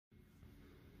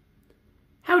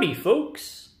Howdy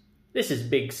folks, this is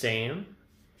Big Sam.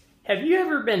 Have you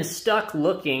ever been stuck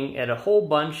looking at a whole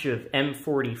bunch of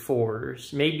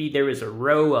M44s? Maybe there was a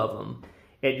row of them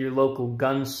at your local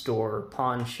gun store or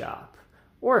pawn shop.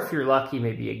 Or if you're lucky,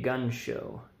 maybe a gun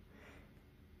show.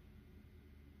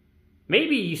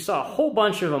 Maybe you saw a whole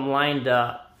bunch of them lined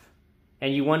up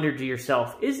and you wondered to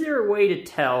yourself, is there a way to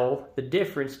tell the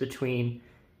difference between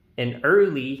an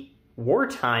early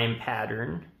wartime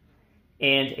pattern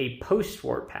and a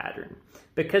post-war pattern?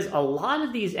 Because a lot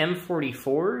of these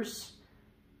M44s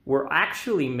were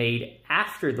actually made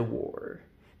after the war.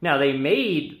 Now, they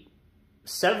made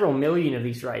several million of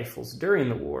these rifles during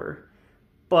the war,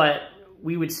 but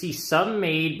we would see some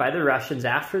made by the Russians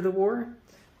after the war.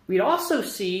 We'd also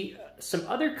see some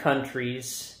other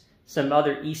countries, some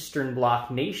other Eastern Bloc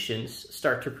nations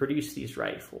start to produce these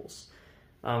rifles.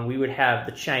 We would have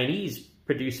the Chinese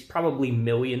produce probably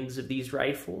millions of these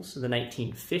rifles in the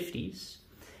 1950s.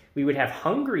 We would have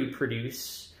Hungary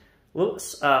produce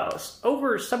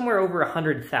somewhere over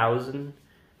 100,000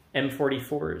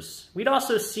 M44s. We'd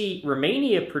also see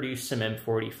Romania produce some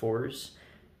M44s,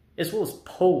 as well as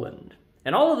Poland.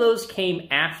 And all of those came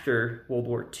after World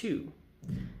War II.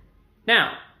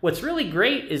 Now, what's really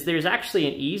great is there's actually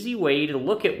an easy way to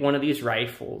look at one of these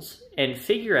rifles and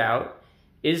figure out,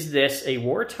 is this a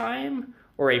wartime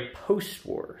or a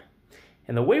post-war?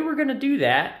 And the way we're going to do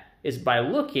that is by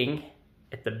looking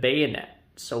at the bayonet.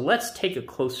 So let's take a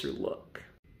closer look.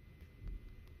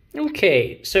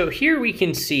 Okay, so here we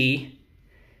can see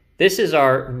this is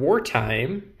our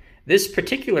wartime. This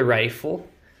particular rifle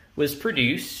was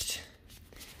produced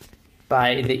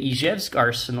by the Izhevsk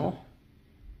arsenal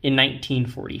in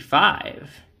 1945.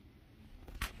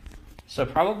 So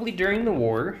probably during the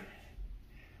war,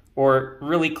 or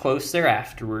really close there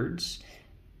afterwards.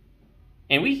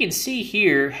 And we can see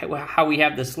here how we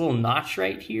have this little notch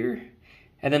right here,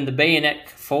 and then the bayonet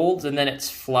folds, and then it's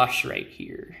flush right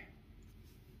here.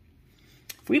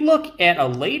 If we look at a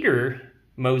later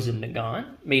Mosin Nagant,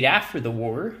 made after the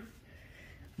war,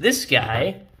 this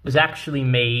guy was actually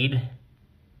made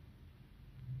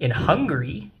in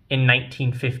Hungary in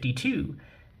 1952.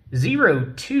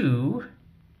 02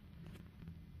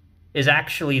 is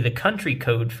actually the country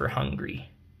code for Hungary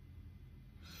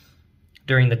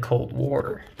during the Cold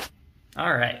War.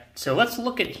 All right, so let's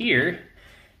look at here.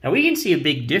 Now we can see a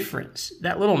big difference.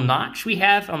 That little notch we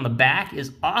have on the back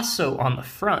is also on the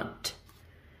front.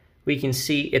 We can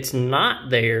see it's not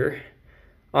there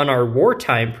on our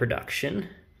wartime production,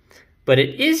 but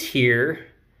it is here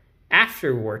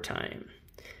after wartime.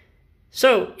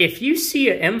 So if you see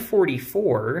an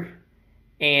M44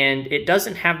 and it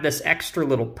doesn't have this extra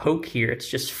little poke here, it's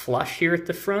just flush here at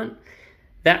the front,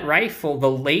 that rifle, the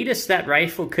latest that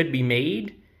rifle could be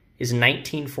made is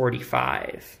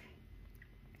 1945.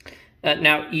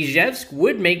 Now, Izhevsk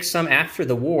would make some after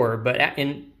the war, but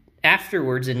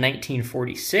afterwards in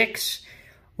 1946,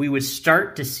 we would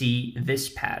start to see this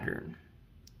pattern.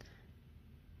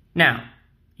 Now,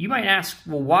 you might ask,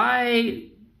 well, why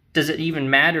does it even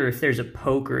matter if there's a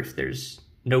poke or if there's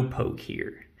no poke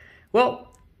here?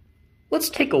 Well,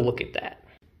 let's take a look at that.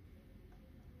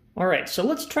 All right, so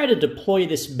let's try to deploy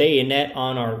this bayonet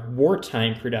on our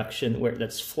wartime production where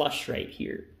that's flush right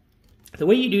here. The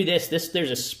way you do this,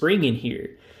 there's a spring in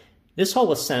here. This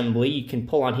whole assembly you can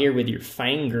pull on here with your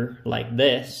finger like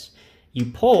this. You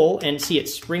pull and see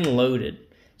it's spring loaded.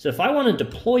 So if I want to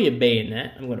deploy a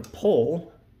bayonet, I'm going to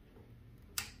pull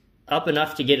up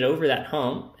enough to get it over that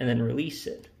hump and then release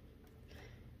it.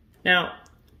 Now,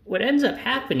 what ends up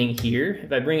happening here,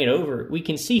 if I bring it over, we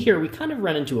can see here we kind of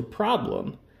run into a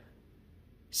problem.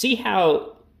 See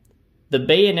how the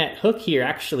bayonet hook here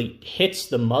actually hits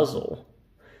the muzzle.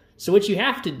 So what you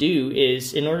have to do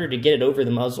is, in order to get it over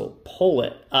the muzzle, pull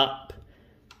it up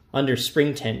under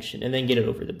spring tension and then get it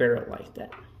over the barrel like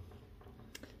that.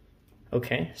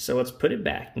 Okay, so let's put it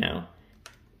back now.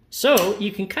 So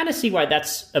you can kind of see why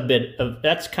that's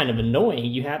that's kind of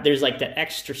annoying. There's like that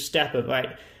extra step of,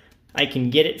 right, I can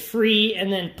get it free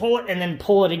and then pull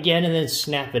it again and then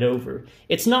snap it over.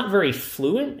 It's not very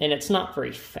fluent and it's not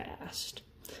very fast.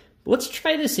 But let's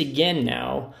try this again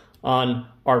now on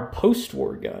our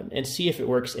post-war gun and see if it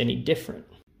works any different.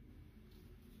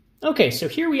 Okay, so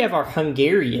here we have our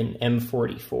Hungarian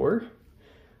M44.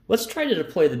 Let's try to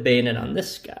deploy the bayonet on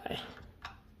this guy.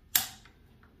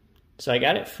 So I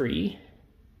got it free.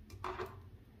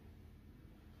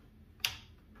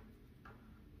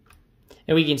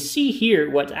 And we can see here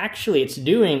what actually it's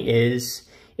doing is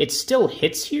it still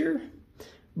hits here,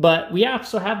 but we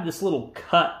also have this little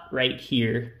cut right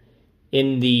here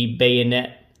in the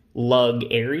bayonet lug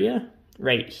area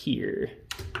right here.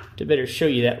 To better show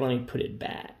you that, let me put it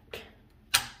back.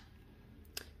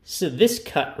 So this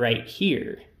cut right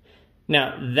here,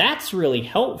 now that's really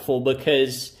helpful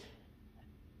because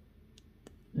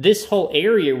this whole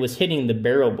area was hitting the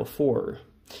barrel before.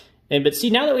 But see,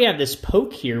 now that we have this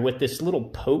poke here, what this little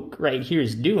poke right here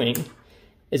is doing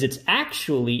is it's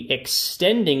actually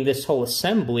extending this whole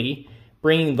assembly,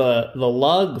 bringing the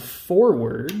lug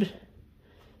forward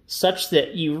such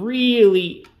that you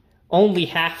really only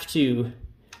have to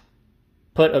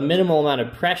put a minimal amount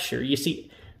of pressure. You see,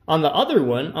 on the other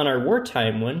one, on our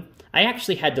wartime one, I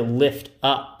actually had to lift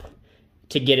up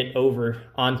to get it over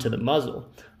onto the muzzle.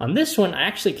 On this one, I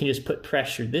actually can just put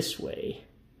pressure this way.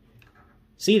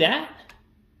 See that?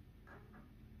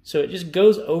 So it just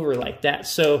goes over like that.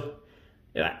 So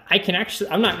I can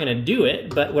actually, I'm not gonna do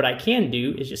it, but what I can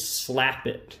do is just slap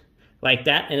it like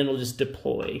that and it'll just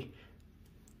deploy.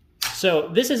 So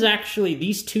this is actually,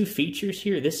 these two features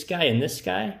here, this guy and this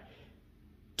guy,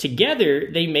 together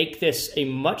they make this a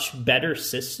much better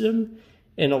system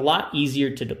and a lot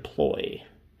easier to deploy.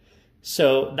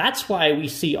 So that's why we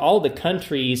see all the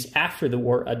countries after the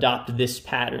war adopt this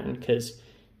pattern, because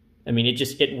I mean,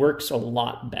 it works a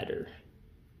lot better.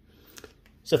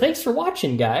 So thanks for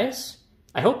watching, guys.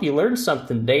 I hope you learned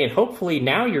something today, and hopefully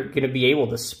now you're going to be able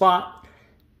to spot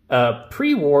a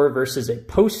pre-war versus a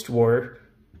post-war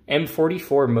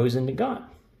M44 Mosin Nagant.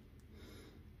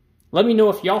 Let me know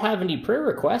if y'all have any prayer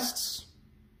requests,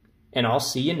 and I'll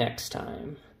see you next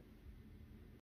time.